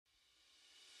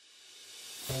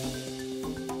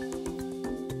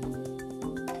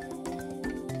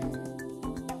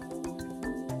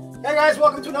Hey guys,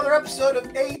 welcome to another episode of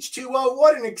H2O.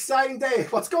 What an exciting day.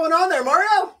 What's going on there,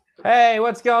 Mario? Hey,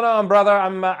 what's going on, brother?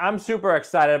 I'm super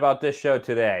excited about this show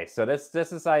today. So this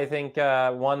is, I think,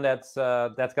 one that's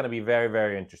going to be very,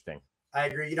 very interesting. I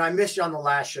agree. You know, I missed you on the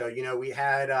last show. You know, we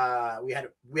had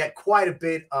quite a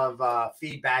bit of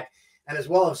feedback and as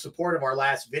well as support of our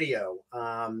last video.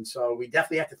 So we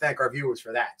definitely have to thank our viewers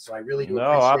for that. So I really do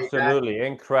appreciate absolutely that.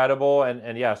 Incredible.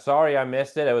 And yeah, sorry I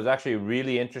missed it. It was actually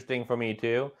really interesting for me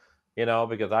too. You know,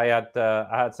 because I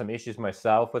had some issues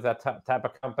myself with that type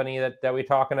of company that we're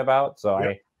talking about. So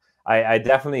yep. I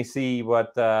definitely see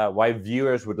why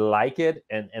viewers would like it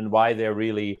and why they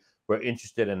really were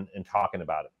interested in talking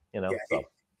about it. You know, yeah, so.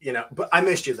 You know, but I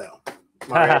missed you though.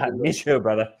 Me too,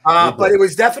 brother. But it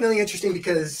was definitely interesting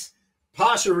because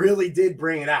Pasha really did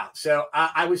bring it out. So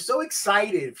I was so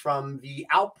excited from the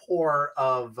outpour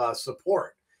of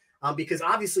support because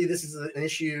obviously this is an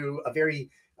issue, a very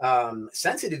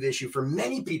sensitive issue for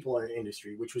many people in the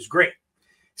industry, which was great.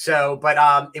 So,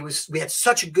 but we had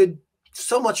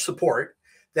so much support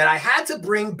that I had to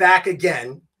bring back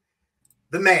again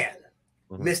the man,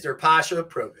 Mr. Pasha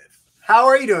Probiv. How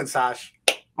are you doing, Sash?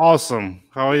 Awesome.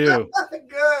 How are you?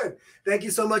 Good. Thank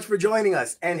you so much for joining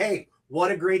us. And hey,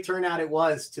 what a great turnout it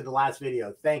was to the last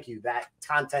video. Thank you. That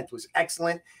content was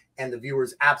excellent and the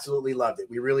viewers absolutely loved it.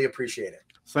 We really appreciate it.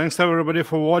 Thanks everybody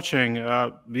for watching.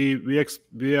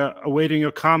 We are awaiting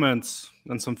your comments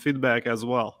and some feedback as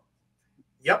well.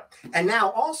 Yep. And now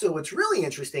also what's really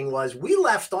interesting was we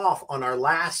left off on our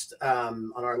last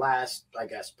I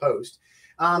guess post.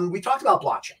 We talked about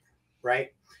blockchain,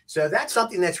 right? So that's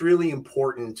something that's really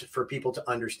important for people to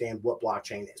understand what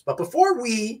blockchain is. But before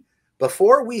we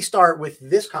start with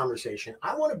this conversation,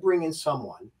 I want to bring in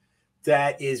someone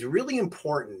that is really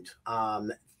important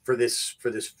for this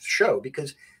show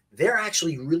because they're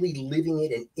actually really living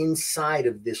it and inside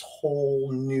of this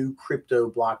whole new crypto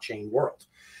blockchain world.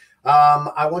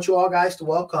 I want you all guys to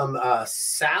welcome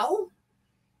Sal.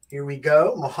 Here we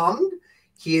go, Mohammad.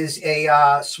 He is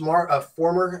a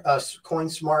former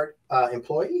CoinSmart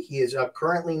employee. He is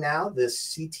currently now the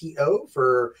CTO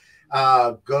for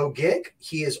GoGig.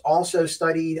 He has also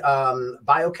studied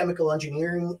biochemical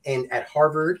engineering at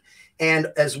Harvard,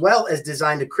 and as well as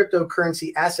designed a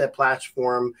cryptocurrency asset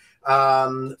platform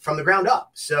from the ground up.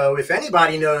 So if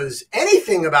anybody knows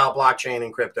anything about blockchain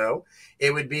and crypto,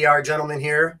 it would be our gentleman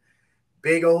here,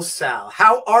 big old Sal.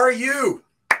 How are you?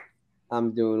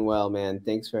 I'm doing well, man.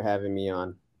 Thanks for having me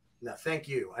on. No, thank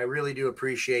you. I really do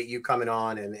appreciate you coming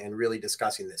on and really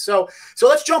discussing this. So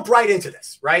let's jump right into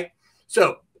this, right?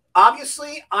 So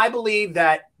obviously, I believe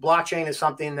that blockchain is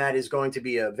something that is going to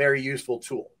be a very useful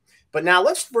tool. But now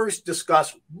let's first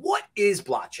discuss what is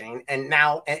blockchain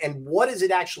and what does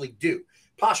it actually do?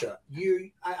 Pasha,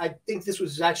 I think this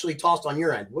was actually tossed on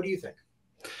your end. What do you think?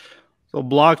 So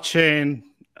blockchain,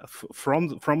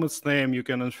 from its name, you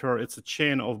can infer it's a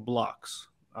chain of blocks.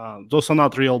 Those are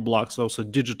not real blocks. Those are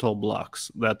digital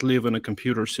blocks that live in a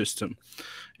computer system,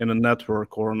 in a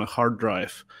network or on a hard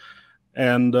drive.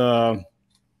 And I'm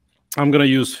going to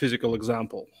use physical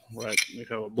example, right? We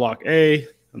have a block A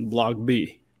and block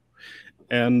B.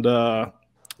 And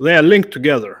they are linked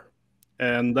together.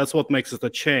 And that's what makes it a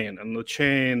chain. And the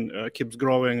chain keeps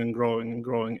growing and growing and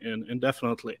growing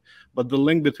indefinitely. But the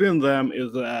link between them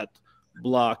is that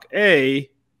block A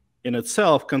in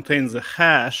itself contains a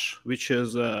hash, which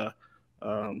is a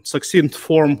succinct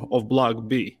form of block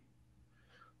B.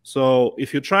 So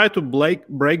if you try to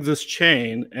break this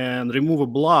chain and remove a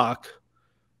block,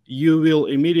 you will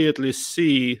immediately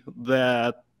see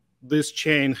that this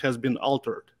chain has been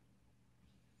altered.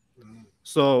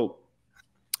 So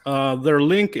their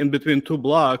link in between two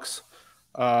blocks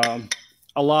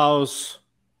allows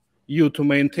you to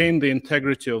maintain the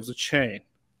integrity of the chain,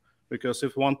 because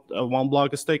if one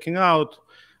block is taken out,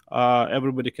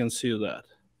 everybody can see that.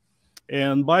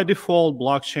 And by default,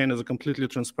 blockchain is a completely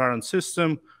transparent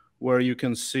system where you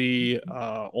can see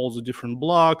all the different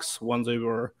blocks when they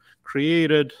were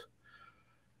created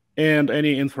and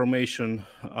any information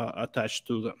attached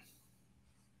to them.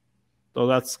 So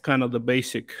that's kind of the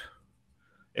basic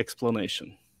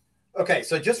explanation. Okay,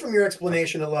 so just from your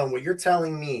explanation alone, what you're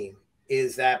telling me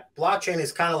is that blockchain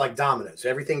is kind of like dominoes.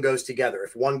 Everything goes together.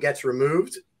 If one gets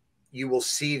removed, you will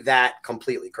see that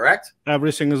completely, correct?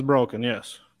 Everything is broken,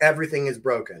 yes. Everything is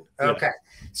broken. Okay.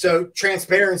 Yeah. So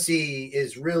transparency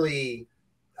is really,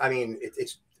 I mean,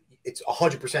 it's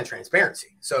 100%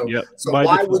 transparency. So, yep. So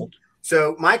why would,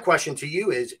 so my question to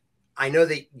you is, I know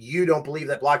that you don't believe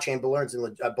that blockchain belongs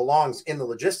in the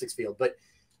logistics field, but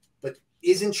but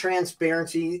isn't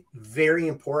transparency very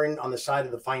important on the side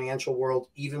of the financial world,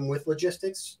 even with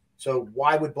logistics? So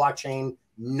why would blockchain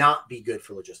not be good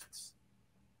for logistics?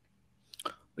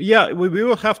 Yeah, we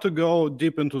will have to go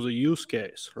deep into the use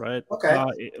case, right?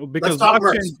 Okay. Because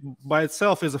blockchain by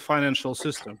itself is a financial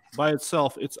system. By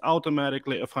itself, it's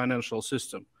automatically a financial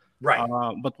system. Right.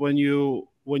 But when you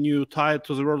tie it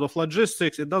to the world of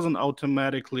logistics, it doesn't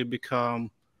automatically become.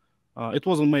 It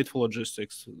wasn't made for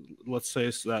logistics. Let's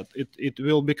say that it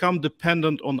will become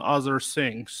dependent on other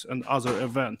things and other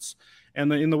events,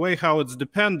 and in the way how it's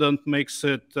dependent makes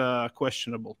it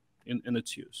questionable in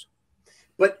its use.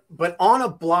 But on a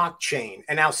blockchain,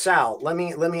 and now Sal, let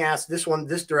me ask this one.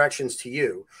 This direction's to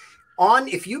you.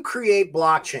 If you create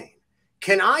blockchain,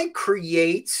 can I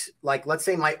create, like, let's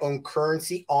say my own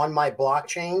currency on my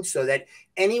blockchain so that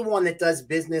anyone that does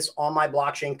business on my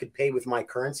blockchain could pay with my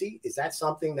currency? Is that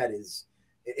something that is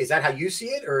that how you see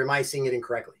it, or am I seeing it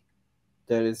incorrectly?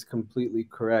 That is completely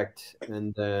correct.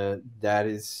 And that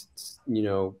is,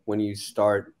 when you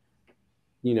start,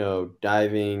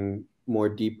 diving more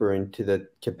deeper into the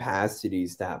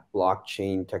capacities that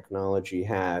blockchain technology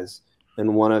has,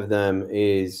 and one of them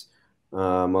is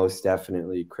most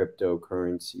definitely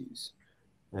cryptocurrencies,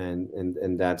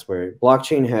 and that's where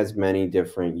blockchain has many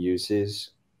different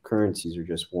uses. Currencies are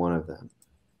just one of them.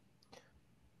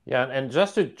 Yeah, and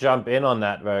just to jump in on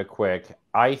that very quick,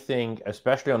 I think,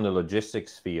 especially on the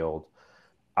logistics field,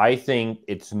 I think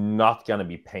it's not going to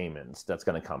be payments that's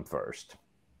going to come first.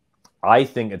 I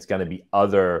think it's going to be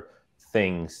other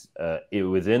things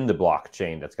within the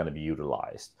blockchain that's going to be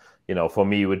utilized. For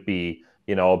me, it would be,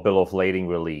 a bill of lading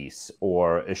release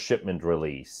or a shipment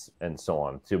release and so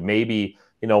on, to maybe,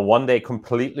 one day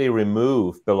completely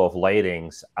remove bill of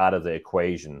ladings out of the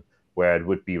equation, where it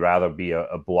would rather be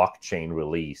a blockchain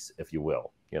release, if you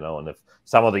will, and if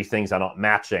some of these things are not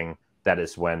matching, that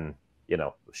is when,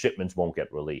 shipments won't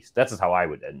get released. That's just how I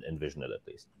would envision it, at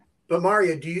least. But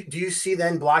Mario, do you see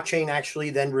then blockchain actually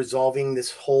then resolving this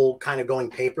whole kind of going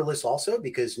paperless also?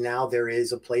 Because now there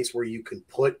is a place where you can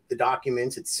put the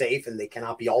documents, it's safe, and they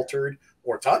cannot be altered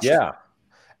or touched. Yeah.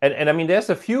 And I mean, there's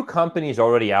a few companies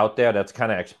already out there that's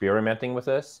kind of experimenting with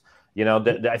this.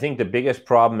 I think the biggest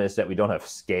problem is that we don't have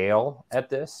scale at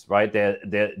this, right?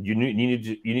 You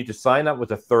need to sign up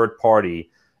with a third party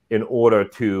in order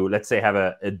to, let's say, have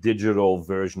a digital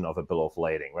version of a bill of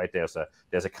lading, right? There's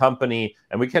a company,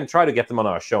 and we can try to get them on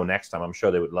our show next time. I'm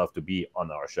sure they would love to be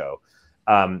on our show.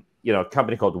 A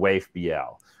company called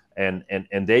WaveBL, and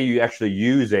they actually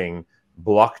using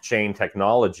blockchain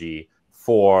technology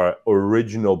for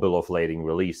original bill of lading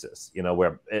releases,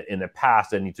 where in the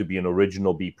past there need to be an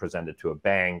original be presented to a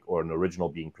bank or an original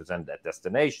being presented at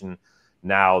destination.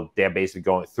 Now they're basically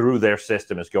going through their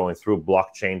system is going through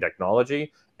blockchain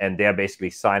technology, and they're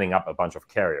basically signing up a bunch of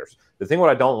carriers. The thing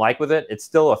what I don't like with it, it's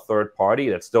still a third party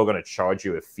that's still going to charge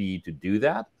you a fee to do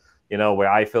that,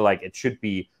 where I feel like it should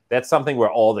be, that's something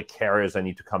where all the carriers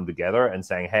need to come together and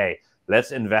saying, hey,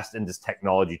 let's invest in this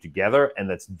technology together and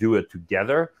let's do it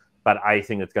together. But I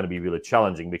think it's going to be really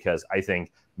challenging, because I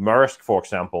think Maersk, for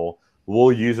example,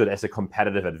 will use it as a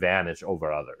competitive advantage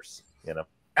over others,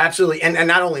 Absolutely. And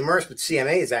not only Maersk, but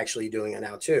CMA is actually doing it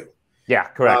now too. Yeah,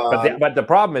 correct. But the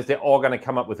problem is they're all going to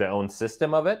come up with their own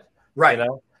system of it. Right.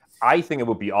 I think it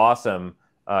would be awesome,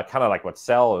 kind of like what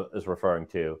Sal is referring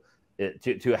to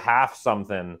have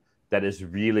something that is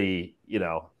really,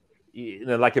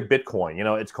 like a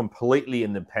Bitcoin, it's completely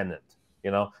independent.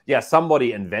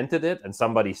 Somebody invented it and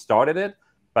somebody started it,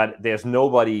 but there's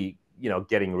nobody,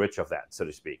 getting rich of that, so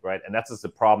to speak, right? And that's just the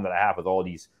problem that I have with all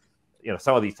these,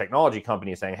 some of these technology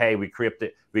companies saying, hey,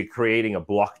 we're creating a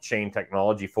blockchain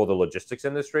technology for the logistics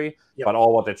industry, but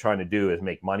all what they're trying to do is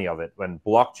make money of it. When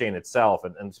blockchain itself,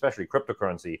 and especially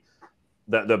cryptocurrency,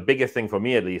 the biggest thing for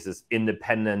me at least is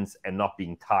independence and not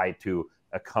being tied to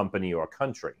a company or a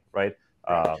country, right?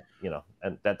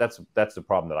 And that's the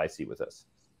problem that I see with this.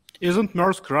 Isn't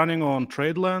Maersk running on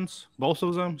TradeLens? Both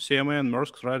of them, CMA and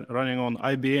Maersk, running on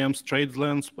IBM's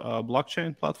TradeLens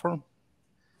blockchain platform?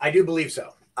 I do believe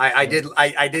so. I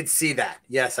did see that.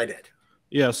 Yes, I did.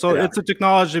 Yeah, so it's a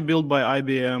technology built by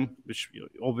IBM, which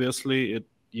obviously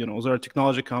they're a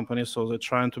technology company, so they're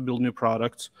trying to build new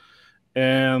products,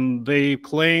 and they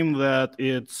claim that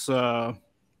it's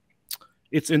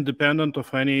independent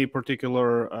of any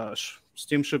particular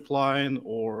steamship line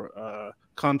or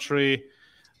country.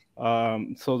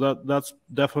 So that's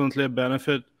definitely a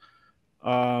benefit,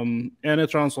 and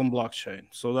it runs on blockchain.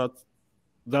 So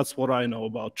that's what I know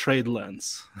about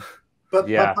TradeLens. But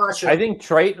Pasha, I think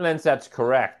TradeLens, that's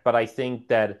correct, but I think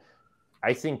that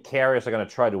I think carriers are going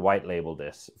to try to white label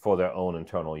this for their own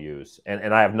internal use,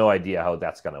 and I have no idea how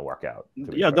that's going to work out.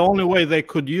 Yeah, the only way they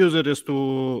could use it is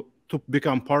to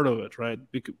become part of it, right?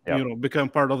 You know, become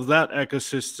part of that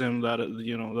ecosystem that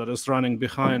that is running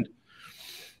behind.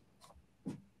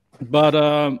 But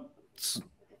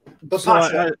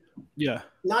Pasha, yeah.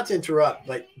 Not to interrupt,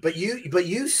 but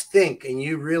you think, and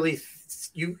you really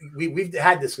we've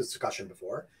had this discussion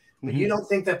before, but you don't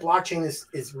think that blockchain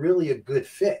is really a good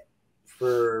fit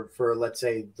for let's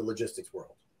say the logistics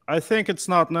world? I think it's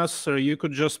not necessary. You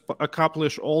could just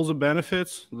accomplish all the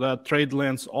benefits that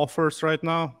TradeLens offers right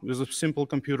now with a simple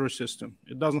computer system.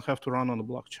 It doesn't have to run on the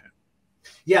blockchain.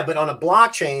 Yeah, but on a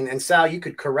blockchain, and Sal, you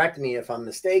could correct me if I'm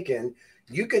mistaken,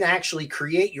 you can actually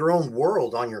create your own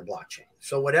world on your blockchain.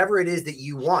 So whatever it is that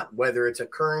you want, whether it's a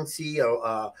currency or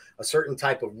a certain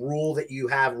type of rule that you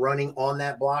have running on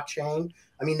that blockchain,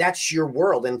 I mean, that's your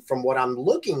world. And from what I'm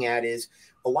looking at is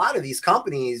a lot of these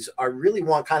companies are really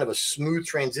want kind of a smooth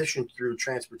transition through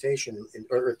transportation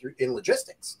or in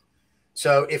logistics.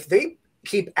 So if they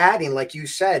keep adding, like you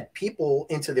said, people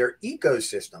into their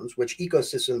ecosystems, which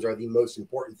ecosystems are the most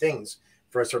important things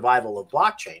for a survival of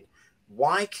blockchain,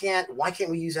 why can't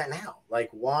we use that now? Like,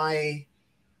 why?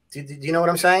 Do you know what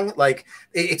I'm saying? Like,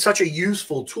 it's such a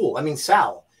useful tool. I mean,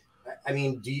 Sal, I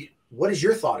mean, what is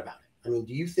your thought about it? I mean,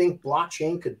 do you think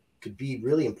blockchain could be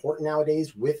really important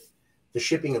nowadays with the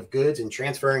shipping of goods and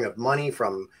transferring of money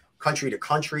from country to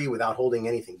country without holding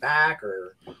anything back?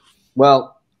 Or,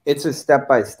 well, it's a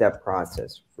step-by-step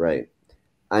process, right?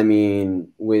 I mean,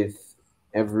 with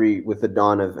the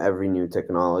dawn of every new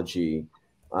technology,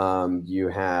 you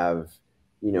have,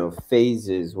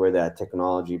 phases where that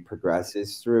technology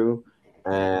progresses through,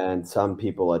 and some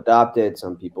people adopt it,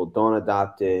 some people don't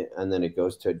adopt it, and then it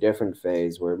goes to a different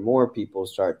phase where more people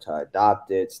start to adopt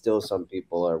it. Still, some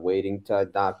people are waiting to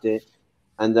adopt it,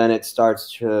 and then it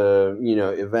starts to,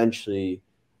 eventually,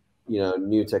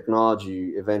 new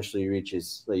technology eventually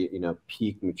reaches,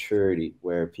 peak maturity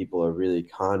where people are really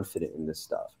confident in this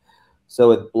stuff. So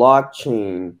with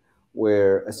blockchain,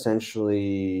 where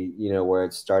essentially, where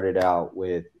it started out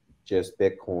with just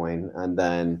Bitcoin, and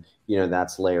then,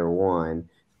 that's layer one,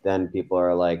 then people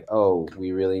are like, oh,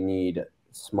 we really need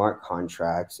smart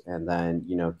contracts. And then,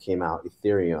 came out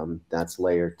Ethereum, that's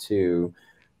layer two.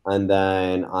 And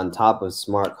then on top of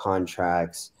smart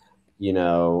contracts,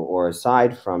 or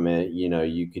aside from it,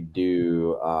 you could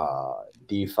do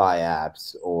DeFi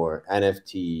apps or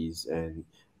NFTs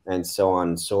and so on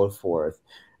and so forth.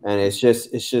 And it's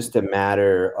just a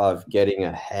matter of getting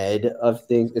ahead of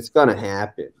things. It's gonna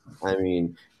happen. I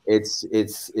mean, it's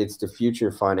the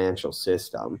future financial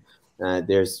system.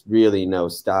 There's really no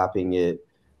stopping it.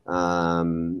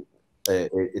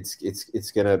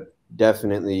 It's gonna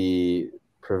definitely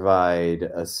provide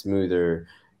a smoother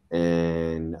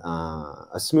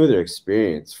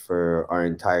experience for our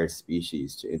entire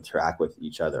species to interact with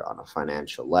each other on a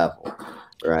financial level,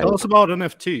 right? Tell us about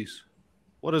NFTs.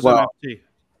 What is NFT?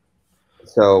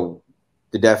 So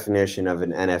the definition of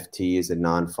an NFT is a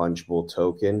non-fungible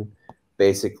token.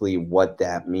 Basically, what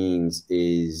that means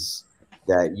is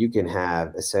that you can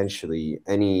have essentially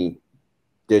any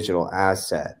digital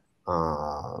asset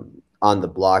on the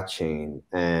blockchain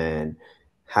and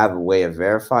have a way of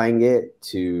verifying it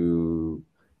to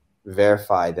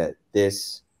verify that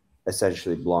this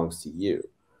essentially belongs to you,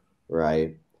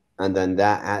 right? And then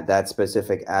that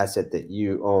specific asset that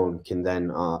you own can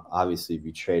then obviously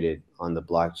be traded on the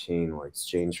blockchain or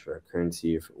exchanged for a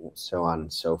currency, so on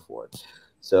and so forth.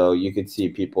 So you could see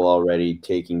people already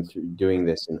doing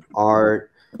this in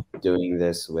art, doing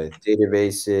this with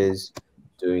databases,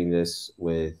 doing this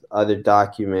with other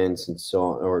documents, and so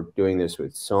on, or doing this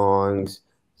with songs,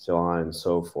 so on and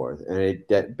so forth. And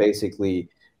that basically,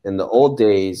 in the old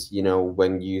days,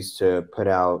 when you used to put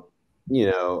out,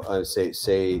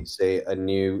 say a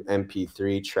new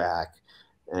MP3 track,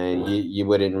 and you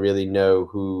wouldn't really know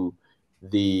who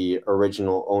the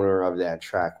original owner of that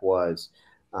track was.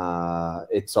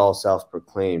 It's all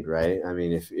self-proclaimed, right? I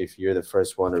mean, if you're the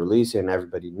first one to release it and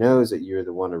everybody knows that you're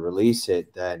the one to release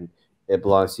it, then it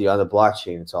belongs to you. On the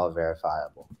blockchain, it's all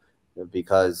verifiable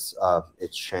because of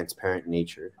its transparent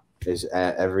nature.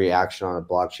 Every action on the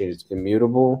blockchain is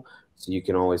immutable. So you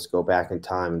can always go back in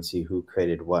time and see who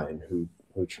created what and who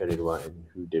traded what and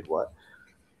who did what.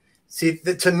 See,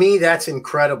 to me, that's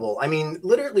incredible. I mean,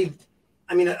 literally,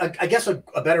 I guess a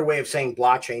better way of saying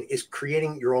blockchain is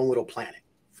creating your own little planet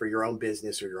for your own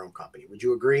business or your own company. Would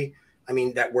you agree? I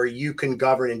mean, that where you can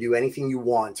govern and do anything you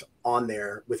want on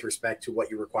there with respect to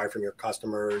what you require from your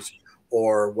customers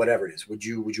or whatever it is. Would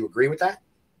you agree with that?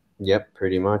 Yep,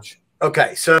 pretty much.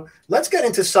 Okay, so let's get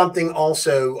into something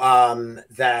also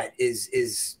that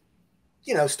is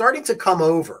starting to come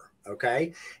over.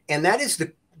 Okay, and that is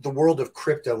the world of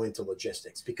crypto into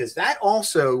logistics, because that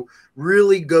also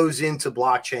really goes into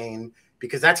blockchain,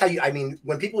 because that's how you. I mean,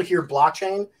 when people hear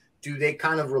blockchain, do they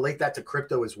kind of relate that to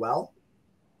crypto as well?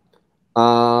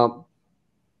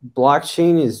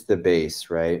 Blockchain is the base,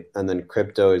 right? And then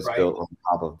crypto is Right. built on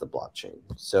top of the blockchain.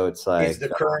 So it's like Is the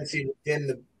currency within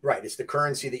the right? It's the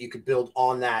currency that you could build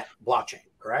on that blockchain,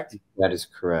 correct? that is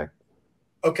correct.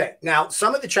 Okay. Now,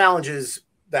 some of the challenges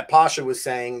that Pasha was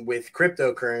saying with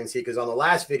cryptocurrency, because on the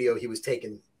last video he was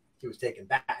taken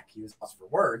back. He was lost for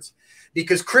words,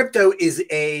 because crypto is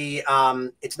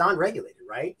it's non-regulated,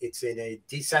 right? It's in a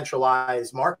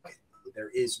decentralized market. There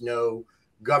is no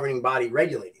governing body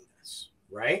regulating this,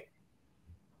 right?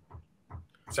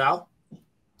 Sal,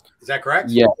 is that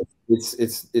correct? Yeah,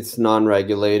 it's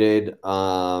non-regulated.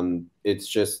 It's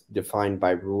just defined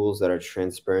by rules that are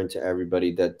transparent to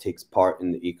everybody that takes part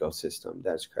in the ecosystem.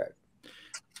 That's correct.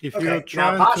 If Okay. you're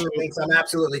trying now, Pasha to, thinks I'm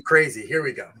absolutely crazy. Here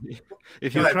we go.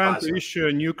 if Go you're ahead, trying Pasha. to issue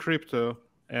a new crypto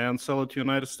and sell it to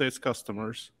United States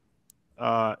customers,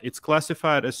 it's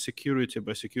classified as security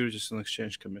by Securities and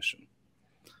Exchange Commission.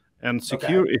 And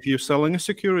if you're selling a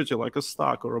security like a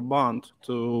stock or a bond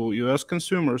to U.S.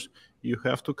 consumers, you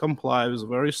have to comply with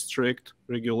very strict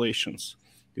regulations.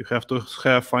 You have to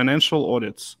have financial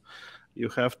audits. You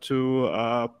have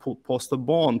to post a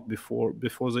bond before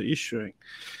the issuing.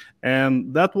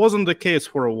 And that wasn't the case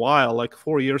for a while. Like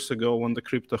 4 years ago, when the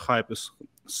crypto hype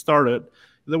started,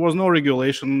 there was no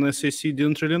regulation, and the SEC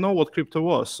didn't really know what crypto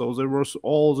was. So there was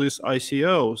all these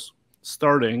ICOs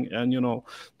starting and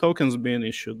tokens being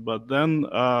issued, but then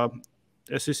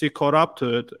SEC caught up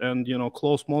to it and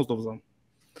closed most of them.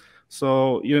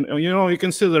 So you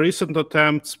can see the recent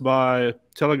attempts by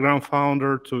Telegram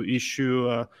founder to issue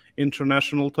an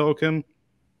international token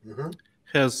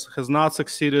has not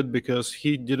succeeded because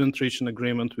he didn't reach an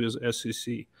agreement with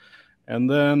SEC. And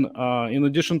then in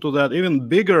addition to that, even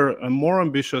bigger and more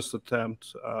ambitious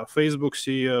attempt, Facebook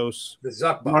CEOs,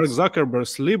 Mark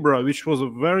Zuckerberg's Libra, which was a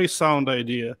very sound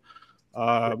idea,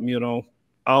 out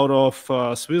of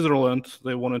Switzerland.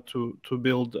 They wanted to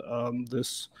build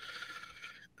this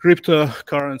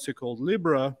cryptocurrency called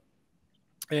Libra,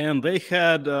 and they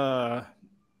had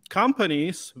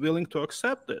companies willing to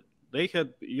accept it. They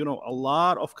had a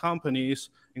lot of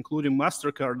companies, including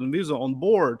MasterCard and Visa, on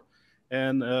board,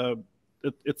 and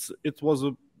it was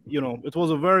a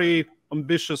very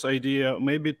ambitious idea,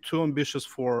 maybe too ambitious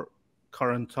for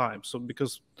current times. So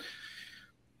because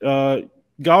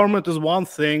government is one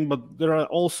thing, but there are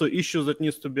also issues that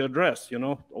needs to be addressed.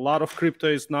 A lot of crypto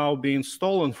is now being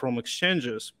stolen from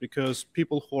exchanges because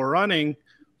people who are running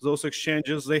those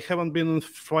exchanges, they haven't been in the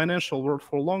financial world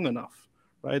for long enough,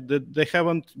 right? They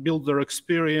haven't built their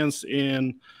experience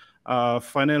in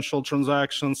financial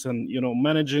transactions and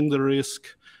managing the risk.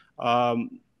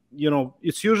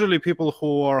 It's usually people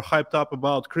who are hyped up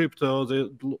about crypto.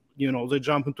 They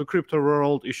jump into crypto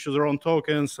world, issue their own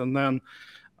tokens, and then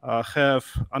have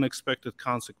unexpected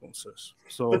consequences.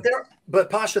 So, but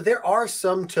Pasha, there are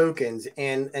some tokens,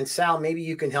 and Sal, maybe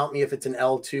you can help me if it's an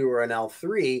L2 or an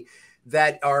L3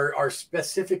 that are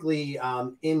specifically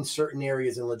in certain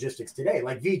areas in logistics today,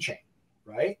 like VeChain,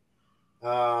 right?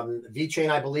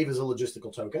 VeChain, I believe, is a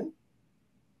logistical token.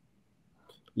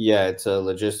 Yeah, it's a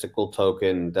logistical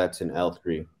token that's an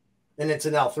L3. And it's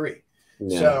an L3.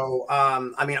 Yeah. So,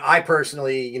 I mean, I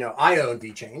personally, I own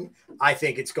VeChain. I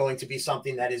think it's going to be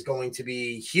something that is going to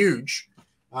be huge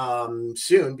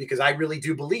soon, because I really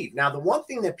do believe. Now, the one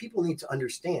thing that people need to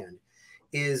understand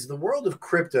is the world of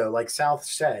crypto, like South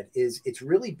said, it's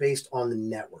really based on the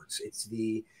networks. It's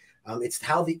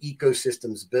how the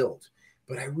ecosystem's built.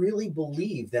 But I really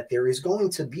believe that there is going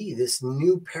to be this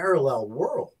new parallel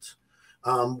world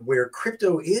where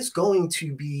crypto is going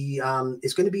to be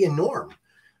a norm.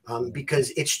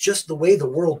 Because it's just the way the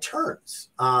world turns.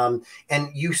 And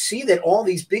you see that all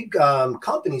these big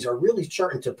companies are really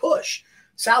starting to push.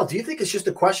 Sal, do you think it's just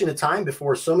a question of time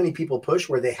before so many people push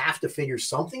where they have to figure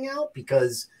something out?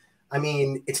 Because, I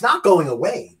mean, it's not going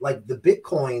away. Like the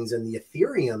Bitcoins and the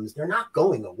Ethereums, they're not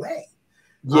going away.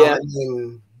 Yeah.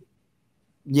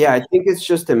 I think it's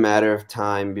just a matter of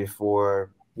time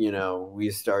before, we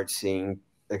start seeing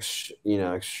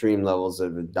extreme levels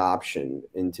of adoption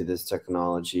into this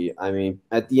technology. I mean,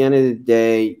 at the end of the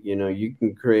day, you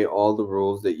can create all the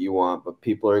rules that you want, but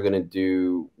people are going to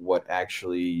do what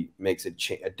actually makes a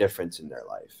difference in their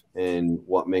life, and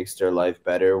what makes their life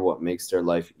better, what makes their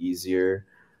life easier,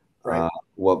 right.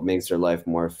 What makes their life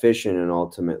more efficient and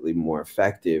ultimately more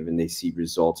effective. And they see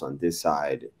results on this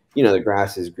side the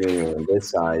grass is greener on this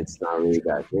side. It's not really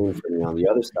that green for me on the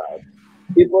other side.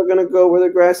 People are going to go where the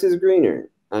grass is greener.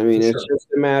 I mean, it's just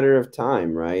a matter of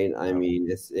time, right? I mean,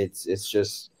 it's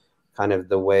just kind of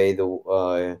the way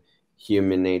the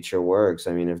human nature works.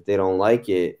 I mean, if they don't like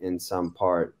it in some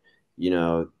part,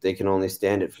 they can only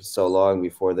stand it for so long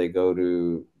before they go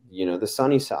to, the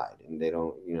sunny side, and they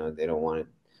don't want to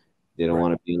be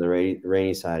on the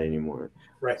rainy side anymore.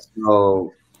 Right.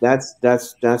 So that's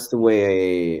the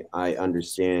way I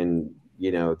understand,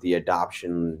 the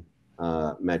adoption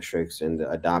metrics and the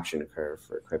adoption curve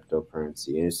for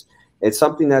cryptocurrency. And it's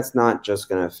something that's not just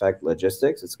going to affect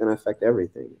logistics; it's going to affect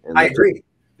everything. And I agree.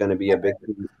 It's going to be a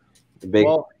big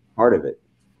part of it.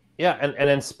 Yeah, and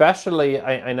especially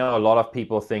I know a lot of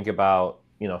people think about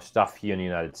stuff here in the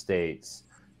United States,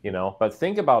 but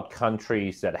think about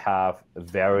countries that have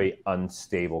very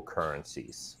unstable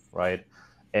currencies, right?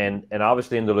 And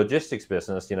obviously in the logistics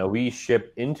business, we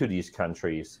ship into these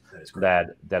countries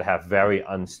that have very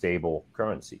unstable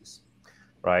currencies,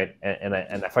 right? And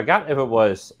I forgot if it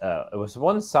was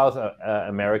one South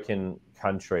American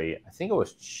country. I think it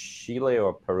was Chile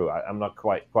or Peru. I'm not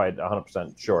quite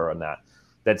 100% sure on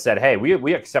that said, hey,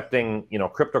 we're accepting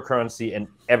cryptocurrency in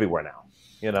everywhere now.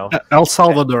 El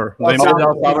Salvador. El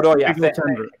Salvador,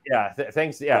 yeah.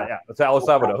 Thanks. Yeah. So El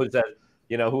Salvador, who said,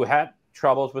 who had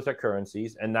troubles with their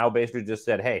currencies, and now basically just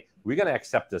said, hey, we're going to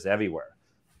accept this everywhere.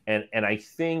 And I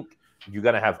think you're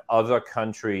going to have other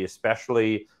countries,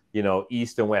 especially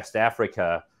East and West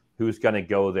Africa, who's going to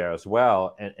go there as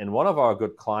well. And one of our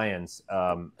good clients,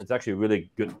 it's actually a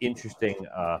really good, interesting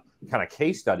kind of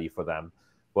case study for them,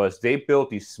 was they built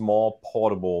these small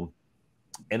portable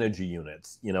energy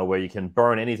units, where you can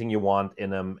burn anything you want in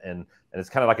them, and it's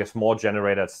kind of like a small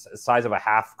generator, it's the size of a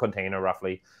half container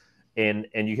roughly, and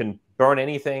you can burn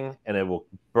anything, and it will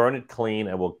burn it clean,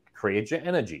 and will create your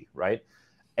energy, right?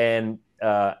 And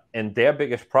their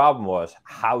biggest problem was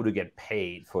how to get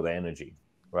paid for the energy,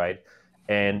 right?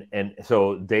 And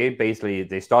so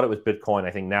they started with Bitcoin.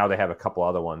 I think now they have a couple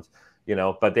other ones,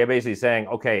 but they're basically saying,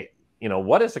 okay,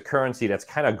 what is a currency that's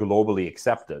kind of globally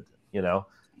accepted,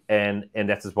 and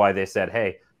that's why they said,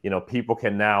 hey, people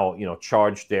can now,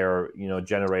 charge their,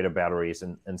 generator batteries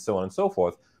and so on and so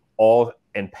forth,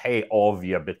 and pay all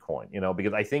via Bitcoin,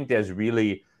 because I think there's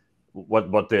really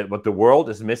what the world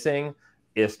is missing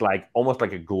is like almost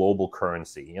like a global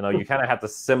currency. You kind of have the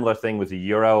similar thing with the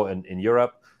euro in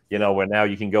Europe, where now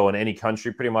you can go in any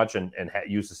country pretty much and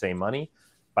use the same money.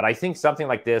 But I think something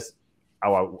like this,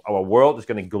 our world is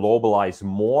going to globalize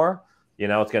more.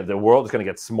 The world is going to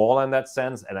get smaller in that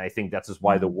sense, and I think that's just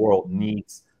why the world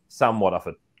needs somewhat of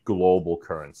a global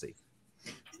currency.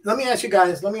 Let me ask you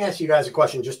guys a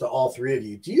question, just to all three of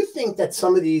you. Do you think that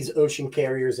some of these ocean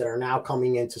carriers that are now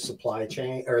coming into supply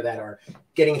chain, or that are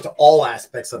getting into all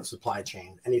aspects of supply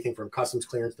chain, anything from customs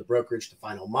clearance to brokerage to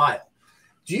final mile,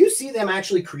 do you see them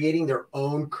actually creating their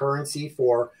own currency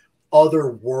for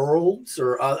other worlds,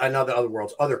 or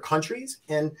other countries?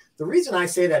 And the reason I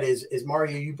say that is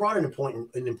Mario, you brought an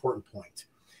important point,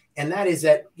 and that is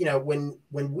that when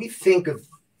we think of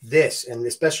this, and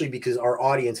especially because our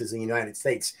audience is in the United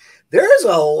States, there's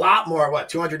a lot more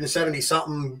 270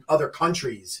 something other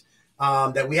countries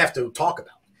that we have to talk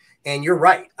about. And you're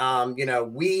right.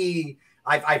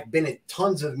 I've been at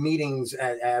tons of meetings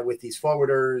with these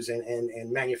forwarders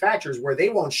and manufacturers where they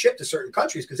won't ship to certain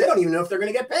countries because they don't even know if they're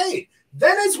going to get paid.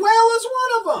 Venezuela is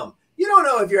one of them. You don't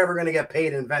know if you're ever going to get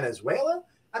paid in Venezuela.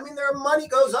 I mean, their money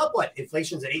goes up.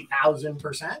 Inflation's at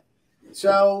 8,000%.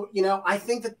 So, I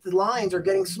think that the lines are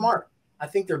getting smart. I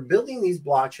think they're building these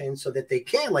blockchains so that they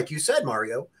can, like you said,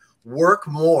 Mario, work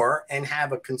more and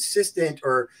have a consistent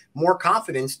or more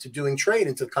confidence to doing trade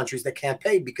into countries that can't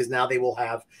pay, because now they will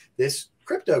have this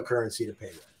cryptocurrency to pay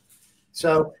with.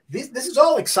 So this is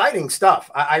all exciting stuff.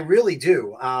 I really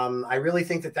do. I really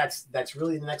think that that's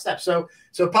really the next step. So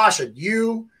Pasha,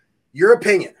 your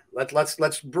opinion.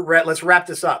 Let's wrap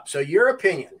this up. So your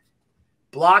opinion,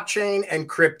 blockchain and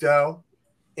crypto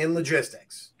in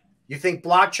logistics. You think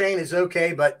blockchain is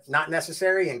okay, but not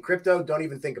necessary, and crypto, don't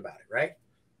even think about it, right?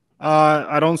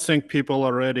 I don't think people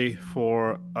are ready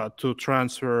to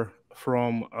transfer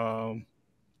from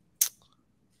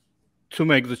to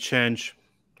make the change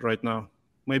right now.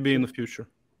 Maybe in the future.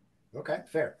 Okay,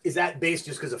 fair. Is that based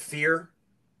just because of fear?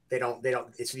 They don't.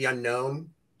 It's the unknown.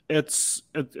 It's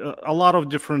a lot of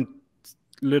different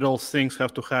little things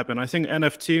have to happen. I think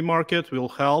NFT market will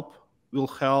help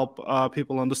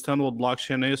people understand what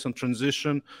blockchain is and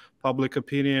transition public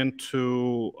opinion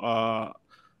to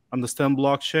understand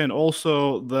blockchain.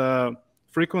 Also, the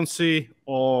frequency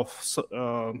of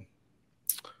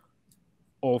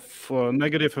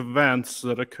negative events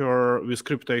that occur with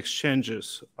crypto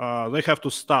exchanges, they have to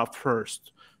stop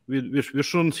first. We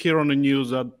shouldn't hear on the news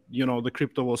that the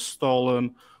crypto was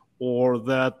stolen, or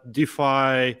that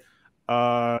DeFi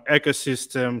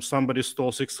ecosystem, somebody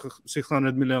stole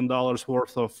 $600 million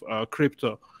worth of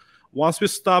crypto. Once we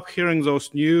stop hearing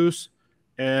those news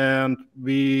and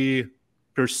we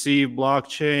perceive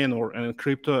blockchain and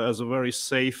crypto as a very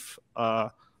safe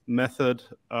method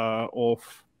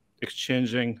of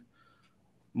exchanging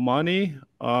money,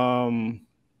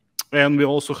 and we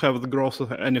also have the growth of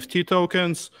NFT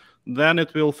tokens, then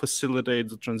it will facilitate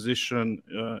the transition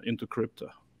into crypto.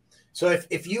 So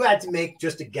if you had to make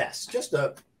just a guess,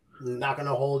 not going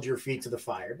to hold your feet to the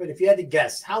fire, but if you had to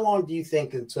guess, how long do you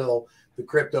think until the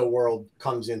crypto world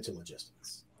comes into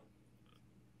logistics?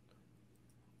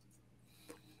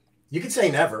 You could say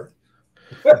never.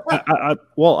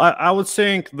 I would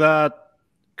think that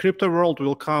crypto world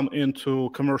will come into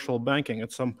commercial banking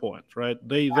at some point, right?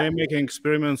 They're making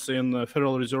experiments in the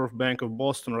Federal Reserve Bank of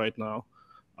Boston right now,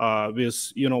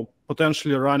 with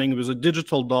potentially running with a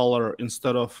digital dollar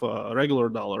instead of a regular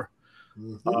dollar.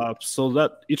 Mm-hmm. So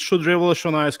that it should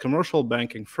revolutionize commercial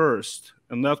banking first,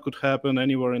 and that could happen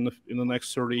anywhere in the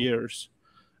next 30 years.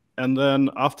 And then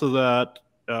after that,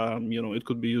 it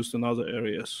could be used in other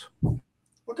areas.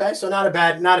 Okay, so not a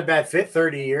bad fit.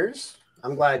 30 years.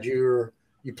 I'm glad you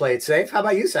played safe. How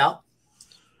about you, Sal?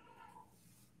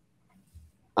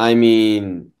 I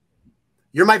mean,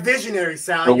 you're my visionary,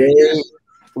 Sal.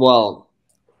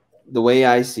 The way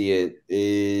I see it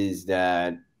is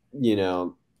that,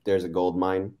 there's a gold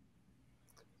mine,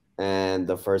 and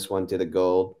the first one to the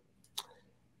gold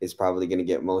is probably going to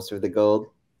get most of the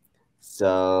gold.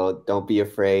 So don't be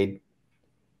afraid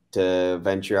to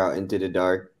venture out into the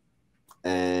dark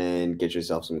and get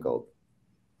yourself some gold.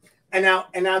 And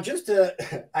now, just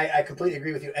I completely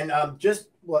agree with you. And just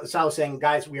what Sal was saying,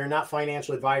 guys, we are not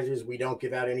financial advisors. We don't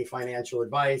give out any financial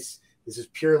advice. This is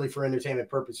purely for entertainment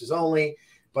purposes only.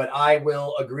 But I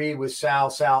will agree with Sal.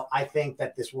 Sal, I think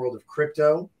that this world of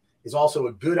crypto is also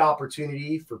a good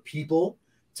opportunity for people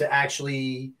to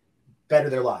actually better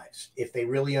their lives if they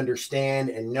really understand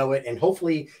and know it. And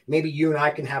hopefully, maybe you and I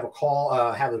can have a call,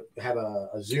 have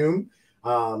a Zoom,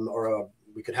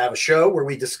 we could have a show where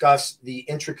we discuss the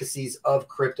intricacies of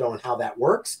crypto and how that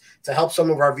works to help some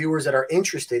of our viewers that are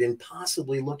interested in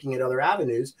possibly looking at other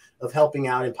avenues of helping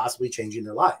out and possibly changing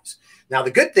their lives. Now,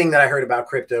 the good thing that I heard about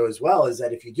crypto as well is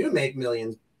that if you do make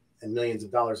millions and millions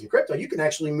of dollars in crypto, you can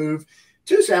actually move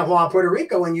to San Juan, Puerto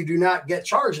Rico, and you do not get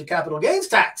charged a capital gains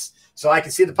tax. So I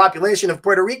can see the population of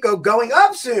Puerto Rico going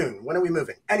up soon. When are we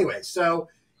moving? Anyway, so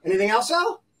anything else,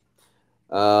 Sal?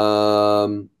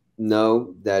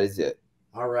 No, that is it.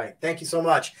 All right. Thank you so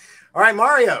much. All right,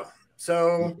 Mario.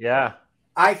 So yeah,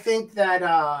 I think that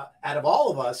out of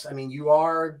all of us, I mean,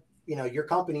 your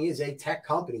company is a tech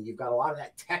company. You've got a lot of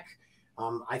that tech.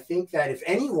 I think that if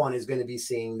anyone is going to be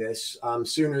seeing this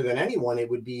sooner than anyone, it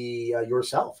would be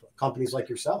yourself, companies like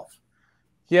yourself.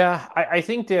 Yeah, I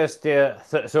think so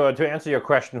to answer your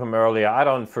question from earlier, I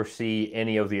don't foresee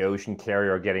any of the ocean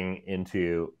carrier getting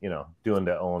into, doing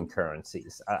their own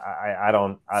currencies. I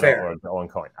don't or their own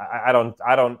coin. I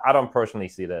don't personally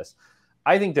see this.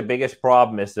 I think the biggest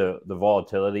problem is the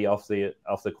volatility of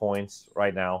the coins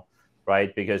right now,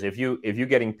 right? Because if you're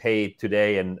getting paid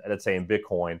today, and let's say in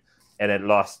Bitcoin, and it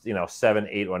lost 7,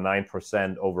 8, or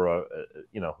 9% over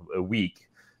a week,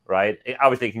 right?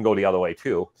 Obviously, it can go the other way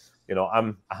too.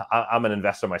 I'm an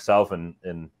investor myself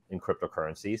in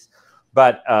cryptocurrencies,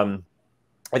 but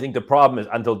I think the problem is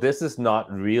until this is not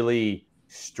really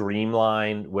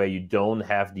streamlined, where you don't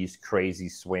have these crazy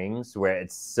swings, where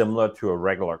it's similar to a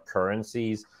regular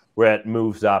currencies, where it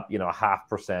moves up,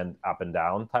 0.5% up and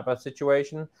down type of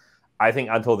situation. I think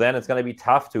until then, it's going to be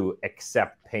tough to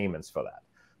accept payments for that.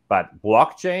 But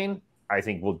blockchain, I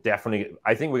think we're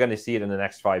going to see it in the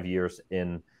next 5 years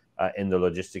in the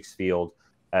logistics field.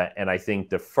 And I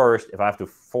think if I have to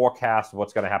forecast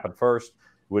what's going to happen first,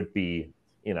 would be,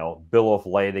 bill of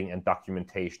lading and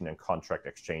documentation and contract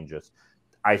exchanges.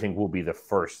 I think will be the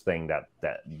first thing that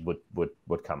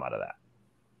would come out of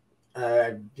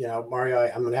that. Mario,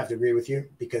 I'm going to have to agree with you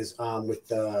because with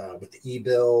the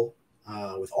e-bill,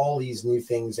 with all these new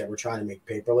things that we're trying to make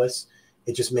paperless,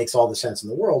 it just makes all the sense in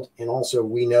the world. And also,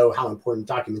 we know how important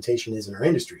documentation is in our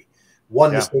industry.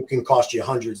 One mistake can cost you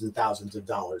hundreds and thousands of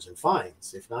dollars in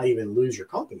fines, if not even lose your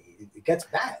company. It gets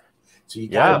bad. So you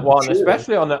and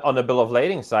especially on the bill of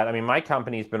lading side. I mean, my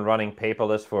company's been running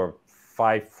paperless for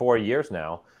 4 years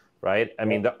now, right? I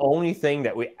mean, the only thing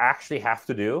that we actually have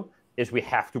to do is we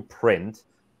have to print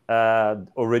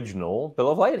original bill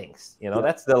of ladings. You know,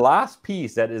 that's the last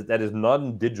piece that is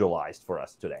non-digitalized for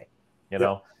us today. You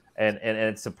know, and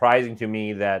it's surprising to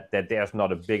me that there's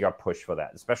not a bigger push for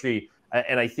that, especially.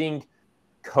 And I think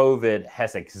COVID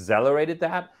has accelerated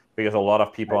that because a lot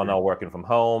of people are now working from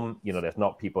home. You know, there's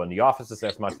not people in the offices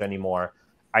as much anymore.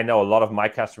 I know a lot of my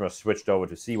customers switched over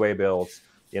to Seaway builds.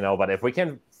 You know, but if we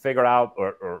can figure out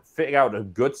or figure out a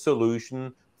good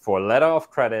solution for letter of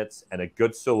credits and a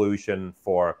good solution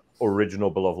for original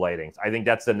bill of ladings, I think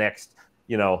that's the next,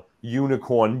 you know,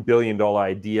 unicorn billion-dollar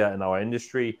idea in our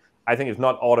industry. I think it's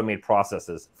not automate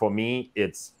processes. For me,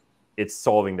 it's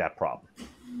solving that problem.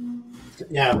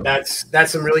 Yeah,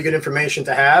 that's some really good information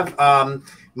to have.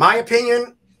 My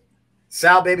opinion,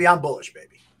 Sal, baby, I'm bullish,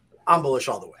 baby. I'm bullish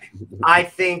all the way. I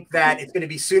think that it's going to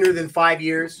be sooner than 5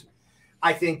 years.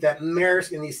 I think that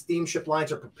Maersk and these steamship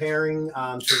lines are preparing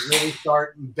to really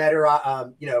start better,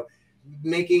 you know,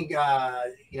 making,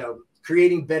 you know,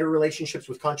 creating better relationships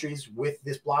with countries with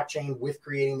this blockchain, with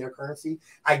creating their currency.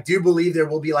 I do believe there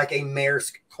will be like a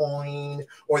Maersk coin,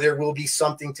 or there will be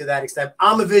something to that extent.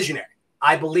 I'm a visionary.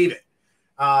 I believe it.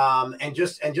 And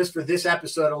just for this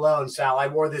episode alone, Sal, I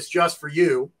wore this just for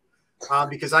you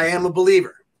because I am a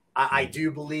believer. I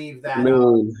do believe that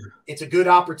it's a good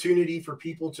opportunity for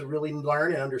people to really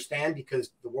learn and understand,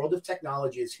 because the world of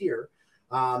technology is here,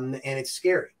 and it's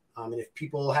scary. And if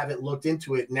people haven't looked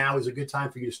into it, now is a good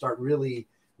time for you to start really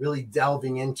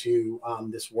delving into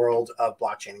this world of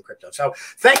blockchain and crypto. So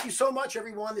thank you so much,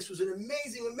 everyone. This was an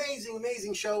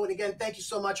amazing show. And again, thank you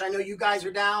so much. I know you guys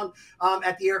are down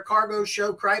at the Air Cargo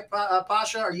show.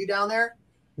 Pasha, are you down there?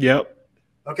 Yep.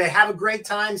 Okay, have a great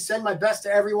time. Send my best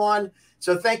to everyone.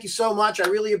 So thank you so much. I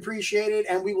really appreciate it.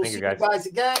 And we will see you guys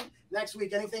again next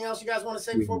week. Anything else you guys want to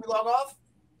say before we log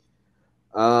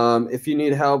off? If you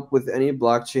need help with any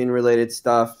blockchain related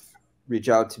stuff, reach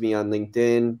out to me on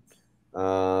LinkedIn.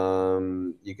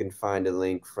 You can find a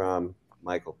link from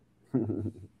Michael.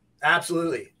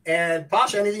 Absolutely. And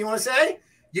Pasha, anything you want to say?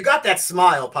 You got that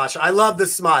smile, Pasha. I love the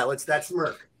smile. It's that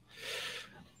smirk.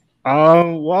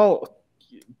 Well,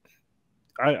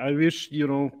 I wish, you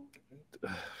know,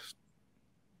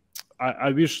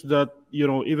 I wish that, you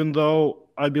know, even though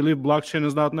I believe blockchain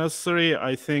is not necessary,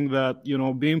 I think that, you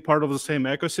know, being part of the same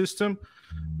ecosystem,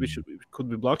 which could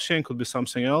be blockchain, could be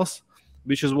something else,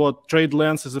 which is what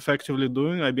TradeLens is effectively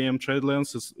doing. IBM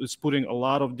TradeLens is putting a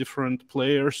lot of different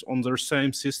players on their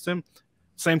same system,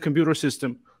 same computer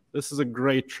system. This is a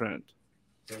great trend.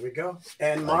 There we go.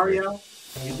 And Mario,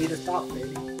 you lead us off,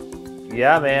 baby.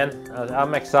 Yeah, man,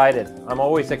 I'm excited. I'm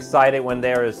always excited when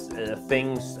there is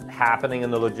things happening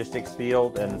in the logistics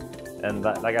field, and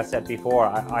like I said before,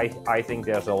 I think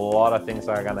there's a lot of things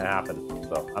that are going to happen.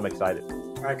 So I'm excited.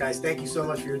 All right, guys, thank you so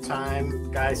much for your time.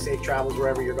 Guys, safe travels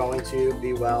wherever you're going to.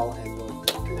 Be well, and we'll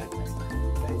connect next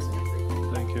time. Thanks.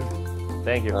 Thank you.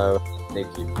 Thank you.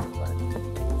 Thank you.